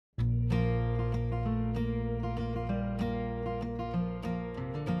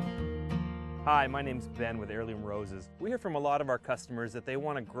Hi, my name's Ben with Heirloom Roses. We hear from a lot of our customers that they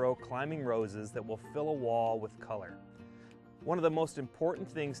want to grow climbing roses that will fill a wall with color. One of the most important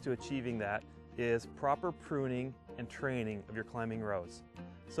things to achieving that is proper pruning and training of your climbing rose.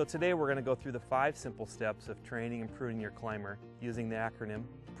 So today we're going to go through the 5 simple steps of training and pruning your climber using the acronym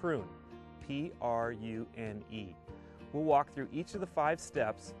Prune, P-R-U-N-E. We'll walk through each of the 5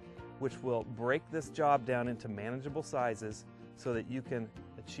 steps, which will break this job down into manageable sizes so that you can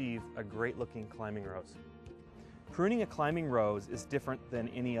achieve a great looking climbing rose. Pruning a climbing rose is different than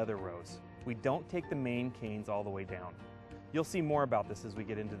any other rose. We don't take the main canes all the way down. You'll see more about this as we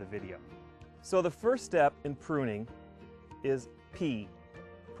get into the video. So the first step in pruning is P,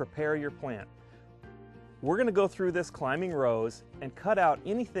 prepare your plant. We're going to go through this climbing rose and cut out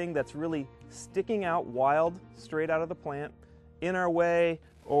anything that's really sticking out wild, straight out of the plant, in our way,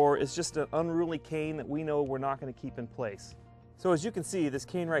 or is just an unruly cane that we know we're not going to keep in place. So as you can see, this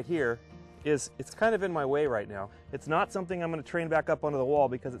cane right here it's kind of in my way right now. It's not something I'm going to train back up onto the wall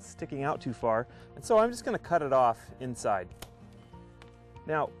because it's sticking out too far, and so I'm just going to cut it off inside.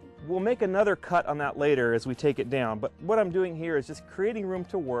 Now, we'll make another cut on that later as we take it down, but what I'm doing here is just creating room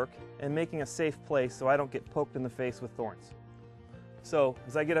to work and making a safe place so I don't get poked in the face with thorns. So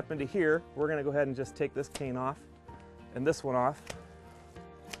as I get up into here, we're going to go ahead and just take this cane off and this one off,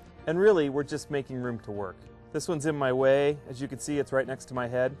 and really we're just making room to work. This one's in my way. As you can see, it's right next to my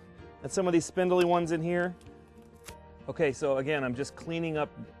head. And some of these spindly ones in here. Okay, so again, I'm just cleaning up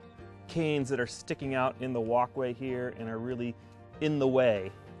canes that are sticking out in the walkway here and are really in the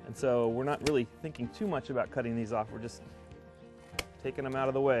way. And so we're not really thinking too much about cutting these off. We're just taking them out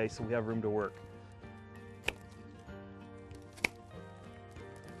of the way so we have room to work.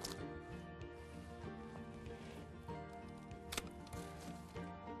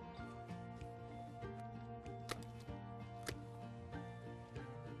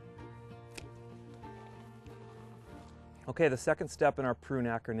 Okay, the second step in our prune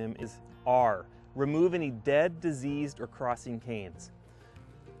acronym is R. Remove any dead, diseased, or crossing canes.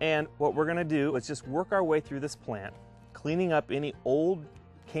 And what we're going to do is just work our way through this plant, cleaning up any old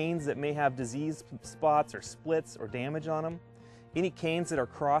canes that may have disease spots or splits or damage on them. Any canes that are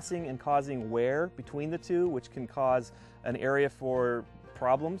crossing and causing wear between the two, which can cause an area for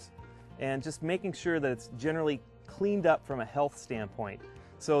problems. And just making sure that it's generally cleaned up from a health standpoint,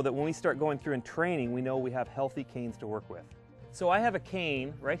 so that when we start going through and training, we know we have healthy canes to work with. So I have a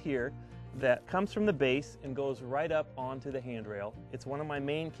cane right here that comes from the base and goes right up onto the handrail. It's one of my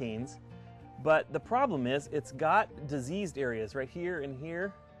main canes, but the problem is it's got diseased areas right here and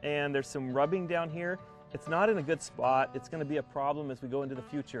here, and there's some rubbing down here. It's not in a good spot. It's going to be a problem as we go into the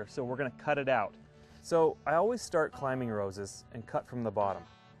future, so we're going to cut it out. So I always start climbing roses and cut from the bottom.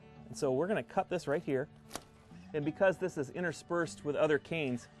 And so we're going to cut this right here. And because this is interspersed with other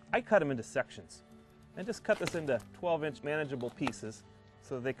canes, I cut them into sections. And just cut this into 12-inch manageable pieces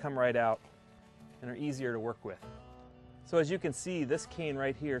so that they come right out and are easier to work with. So as you can see, this cane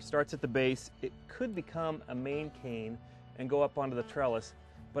right here starts at the base. It could become a main cane and go up onto the trellis,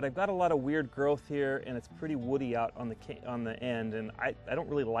 but I've got a lot of weird growth here and it's pretty woody out on the end, and I don't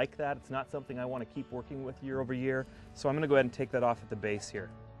really like that. It's not something I want to keep working with year over year, so I'm going to go ahead and take that off at the base here.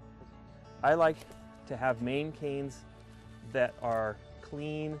 I like to have main canes that are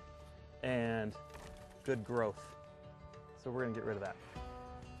clean and good growth. So we're going to get rid of that.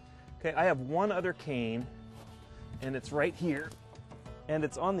 Okay, I have one other cane, and it's right here, and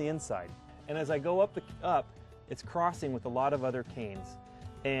it's on the inside. And as I go up, it's crossing with a lot of other canes,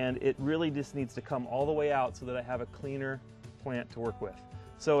 and it really just needs to come all the way out so that I have a cleaner plant to work with.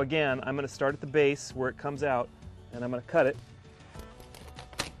 So again, I'm going to start at the base where it comes out, and I'm going to cut it.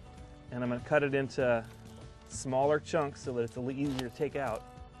 And I'm going to cut it into smaller chunks so that it's a little easier to take out.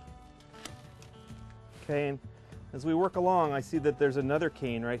 Okay, and as we work along, I see that there's another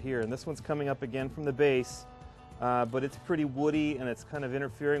cane right here, and this one's coming up again from the base, but it's pretty woody and it's kind of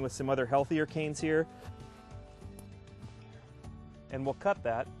interfering with some other healthier canes here. And we'll cut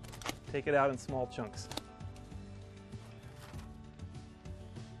that, take it out in small chunks.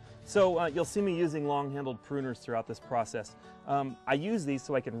 So you'll see me using long-handled pruners throughout this process. I use these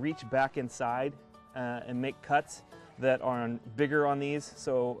so I can reach back inside and make cuts that are bigger on these,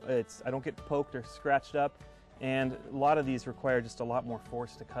 so I don't get poked or scratched up. And a lot of these require just a lot more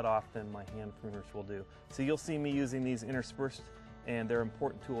force to cut off than my hand pruners will do. So you'll see me using these interspersed, and they're an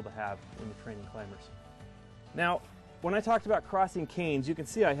important tool to have when you're training climbers. Now, when I talked about crossing canes, you can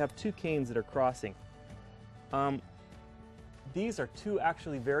see I have 2 canes that are crossing. These are 2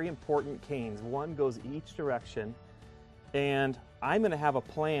 actually very important canes. One goes each direction, and I'm going to have a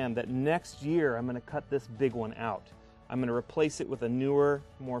plan that next year I'm going to cut this big one out. I'm going to replace it with a newer,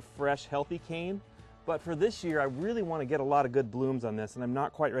 more fresh, healthy cane. But for this year, I really want to get a lot of good blooms on this, and I'm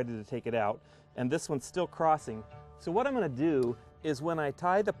not quite ready to take it out. And this one's still crossing. So what I'm going to do is when I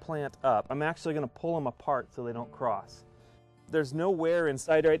tie the plant up, I'm actually going to pull them apart so they don't cross. There's no wear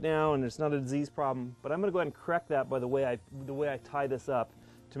inside right now, and there's not a disease problem, but I'm going to go ahead and correct that by the way I tie this up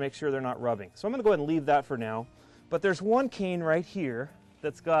to make sure they're not rubbing. So I'm going to go ahead and leave that for now. But there's one cane right here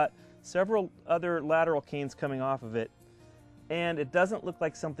that's got several other lateral canes coming off of it, and it doesn't look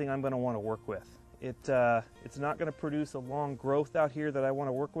like something I'm going to want to work with. It's not going to produce a long growth out here that I want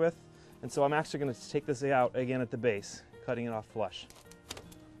to work with, and so I'm actually going to take this out again at the base, cutting it off flush.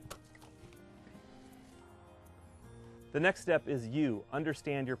 The next step is you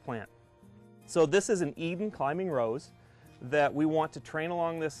understand your plant. So this is an Eden climbing rose that we want to train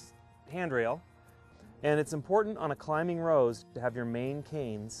along this handrail, and it's important on a climbing rose to have your main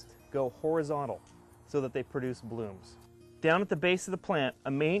canes go horizontal so that they produce blooms. Down at the base of the plant,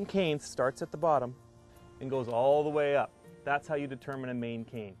 a main cane starts at the bottom and goes all the way up. That's how you determine a main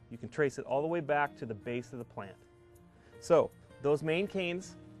cane. You can trace it all the way back to the base of the plant. So those main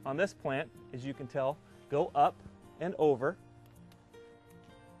canes on this plant, as you can tell, go up and over,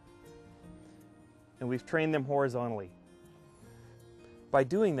 and we've trained them horizontally. By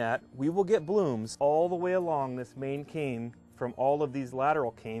doing that, we will get blooms all the way along this main cane from all of these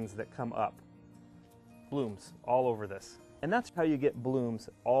lateral canes that come up. Blooms all over this. And that's how you get blooms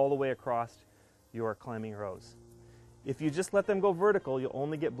all the way across your climbing rose. If you just let them go vertical, you'll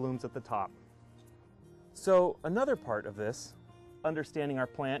only get blooms at the top. So another part of this, understanding our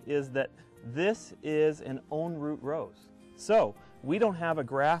plant, is that this is an own root rose. So we don't have a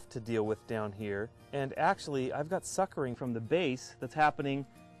graft to deal with down here, and actually I've got suckering from the base that's happening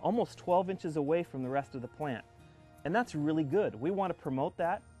almost 12 inches away from the rest of the plant. And that's really good. We want to promote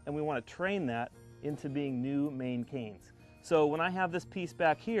that, and we want to train that into being new main canes. So when I have this piece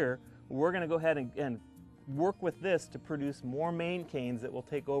back here, we're going to go ahead and work with this to produce more main canes that will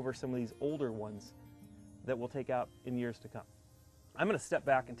take over some of these older ones that we'll take out in years to come. I'm going to step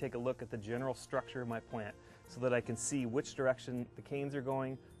back and take a look at the general structure of my plant so that I can see which direction the canes are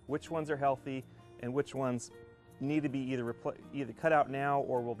going, which ones are healthy, and which ones need to be either cut out now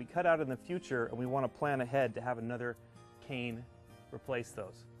or will be cut out in the future, and we want to plan ahead to have another cane replace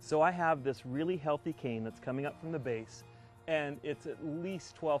those. So I have this really healthy cane that's coming up from the base, and it's at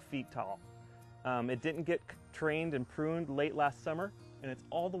least 12 feet tall. It didn't get trained and pruned late last summer, and it's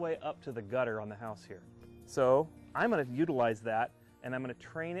all the way up to the gutter on the house here. So I'm going to utilize that, and I'm going to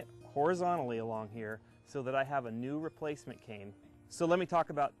train it horizontally along here so that I have a new replacement cane. So let me talk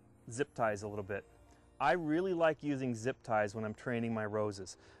about zip ties a little bit. I really like using zip ties when I'm training my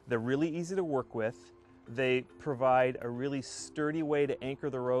roses. They're really easy to work with. They provide a really sturdy way to anchor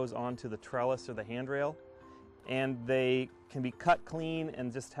the rose onto the trellis or the handrail, and they can be cut clean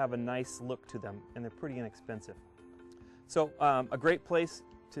and just have a nice look to them, and they're pretty inexpensive. So a great place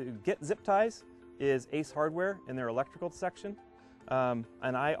to get zip ties is Ace Hardware in their electrical section, and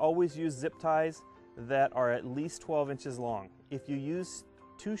I always use zip ties that are at least 12 inches long. If you use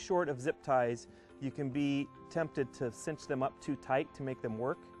too short of zip ties, you can be tempted to cinch them up too tight to make them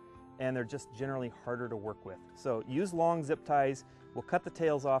work, and they're just generally harder to work with. So use long zip ties. We'll cut the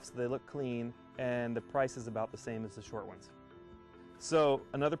tails off so they look clean, and the price is about the same as the short ones. So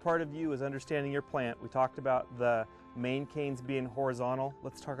another part of you is understanding your plant. We talked about the main canes being horizontal.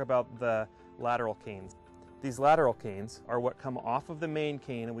 Let's talk about the lateral canes. These lateral canes are what come off of the main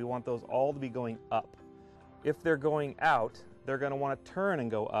cane, and we want those all to be going up. If they're going out, they're going to want to turn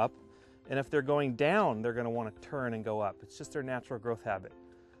and go up, and if they're going down, they're going to want to turn and go up. It's just their natural growth habit.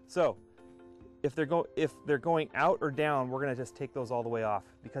 So if they're going out or down, we're going to just take those all the way off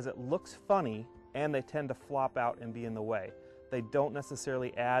because it looks funny, and they tend to flop out and be in the way. They don't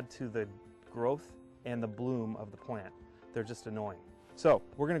necessarily add to the growth and the bloom of the plant. They're just annoying. So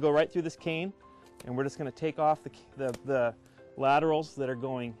we're going to go right through this cane, and we're just going to take off the laterals that are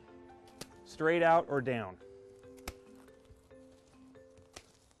going straight out or down.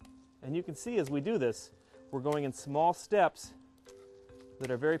 And you can see as we do this, we're going in small steps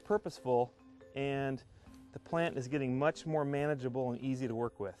that are very purposeful, and the plant is getting much more manageable and easy to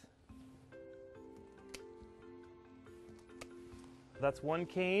work with. That's one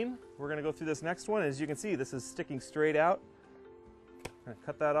cane. We're going to go through this next one. As you can see, this is sticking straight out. I'm going to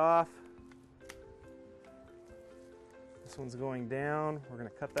cut that off. This one's going down. We're going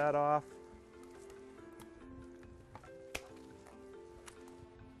to cut that off.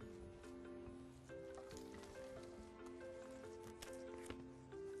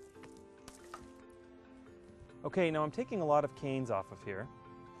 Okay, now I'm taking a lot of canes off of here,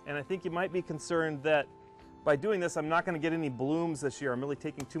 and I think you might be concerned that by doing this, I'm not going to get any blooms this year. I'm really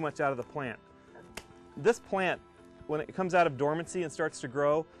taking too much out of the plant. This plant, when it comes out of dormancy and starts to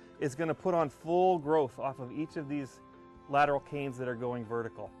grow, is going to put on full growth off of each of these lateral canes that are going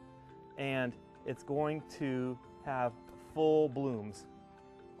vertical. And it's going to have full blooms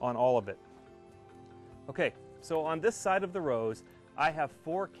on all of it. Okay, so on this side of the rose, I have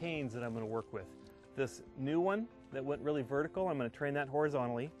 4 canes that I'm going to work with. This new one that went really vertical, I'm going to train that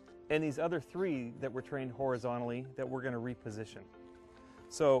horizontally. And these other 3 that were trained horizontally that we're going to reposition.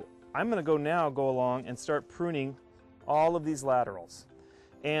 So I'm going to go along and start pruning all of these laterals.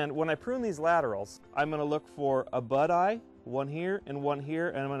 And when I prune these laterals, I'm going to look for a bud eye, one here and one here,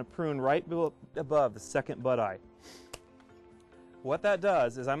 and I'm going to prune right above the second bud eye. What that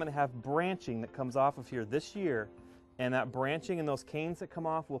does is I'm going to have branching that comes off of here this year, and that branching and those canes that come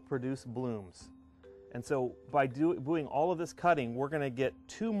off will produce blooms. And so by doing all of this cutting, we're going to get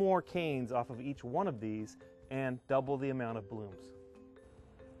 2 more canes off of each one of these and double the amount of blooms.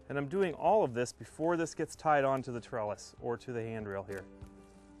 And I'm doing all of this before this gets tied onto the trellis or to the handrail here.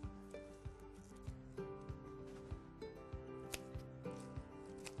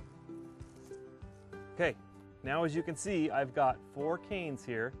 Okay, now as you can see, I've got 4 canes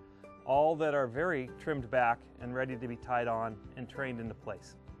here, all that are very trimmed back and ready to be tied on and trained into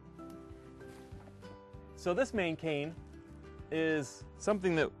place. So this main cane is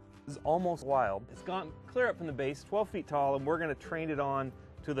something that is almost wild. It's gone clear up from the base, 12 feet tall, and we're going to train it on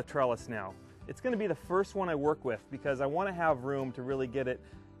to the trellis now. It's going to be the first one I work with because I want to have room to really get it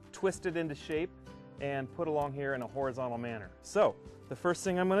twisted into shape and put along here in a horizontal manner. So the first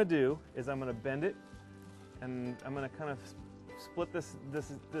thing I'm going to do is I'm going to bend it, and I'm going to kind of split this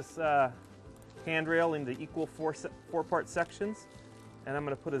handrail into equal 4-part sections. And I'm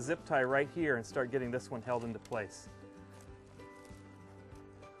going to put a zip tie right here and start getting this one held into place.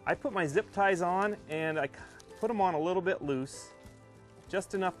 I put my zip ties on and I put them on a little bit loose,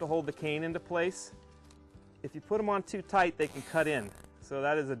 just enough to hold the cane into place. If you put them on too tight, they can cut in. So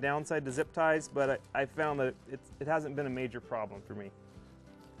that is a downside to zip ties, but I found that it hasn't been a major problem for me.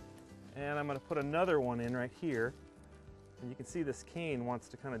 And I'm going to put another one in right here. And you can see this cane wants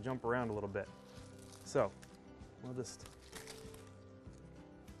to kind of jump around a little bit. So we'll just...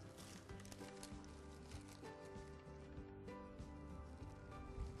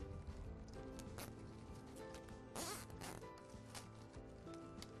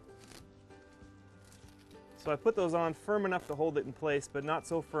 So I put those on firm enough to hold it in place, but not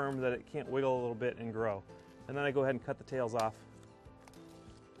so firm that it can't wiggle a little bit and grow. And then I go ahead and cut the tails off.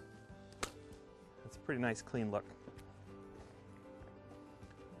 That's a pretty nice clean look.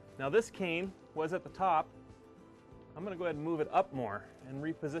 Now this cane was at the top. I'm going to go ahead and move it up more and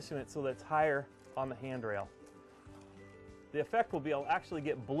reposition it so that it's higher on the handrail. The effect will be I'll actually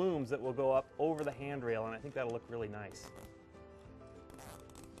get blooms that will go up over the handrail, and I think that'll look really nice.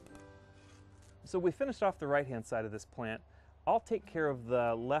 So we finished off the right-hand side of this plant. I'll take care of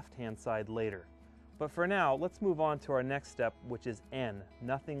the left-hand side later. But for now, let's move on to our next step, which is N,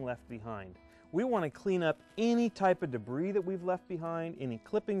 nothing left behind. We want to clean up any type of debris that we've left behind, any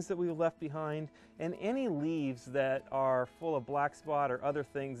clippings that we've left behind, and any leaves that are full of black spot or other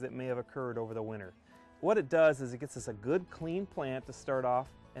things that may have occurred over the winter. What it does is it gets us a good clean plant to start off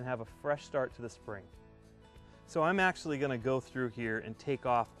and have a fresh start to the spring. So I'm actually going to go through here and take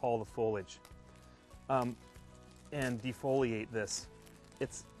off all the foliage. And defoliate this.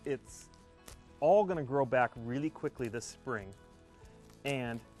 It's all going to grow back really quickly this spring,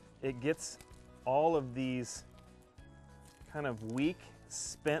 and it gets all of these kind of weak,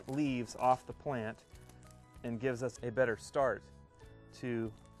 spent leaves off the plant and gives us a better start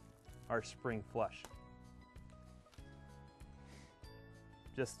to our spring flush.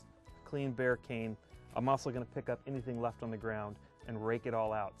 Just clean bare cane. I'm also going to pick up anything left on the ground and rake it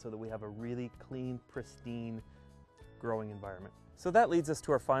all out so that we have a really clean, pristine growing environment. So that leads us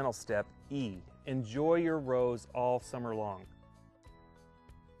to our final step, E. Enjoy your rose all summer long.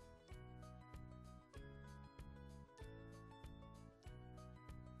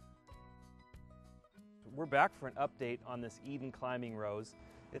 We're back for an update on this Eden climbing rose.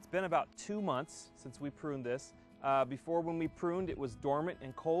 It's been about 2 months since we pruned this. Before, when we pruned, it was dormant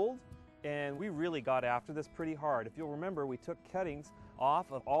and cold, and we really got after this pretty hard. If you'll remember, we took cuttings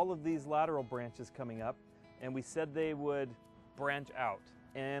off of all of these lateral branches coming up, and we said they would branch out,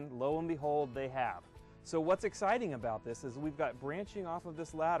 and lo and behold, they have. So what's exciting about this is we've got branching off of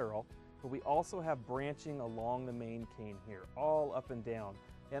this lateral, but we also have branching along the main cane here, all up and down.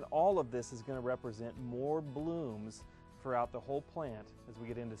 And all of this is going to represent more blooms throughout the whole plant as we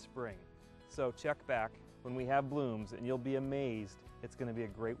get into spring. So check back when we have blooms, and you'll be amazed. It's going to be a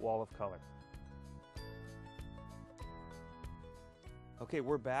great wall of color. Okay,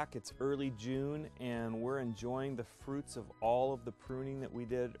 we're back. It's early June and we're enjoying the fruits of all of the pruning that we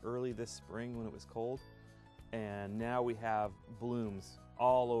did early this spring when it was cold. And now we have blooms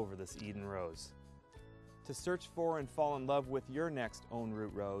all over this Eden rose. To search for and fall in love with your next own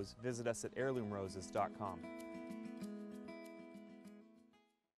root rose, visit us at heirloomroses.com.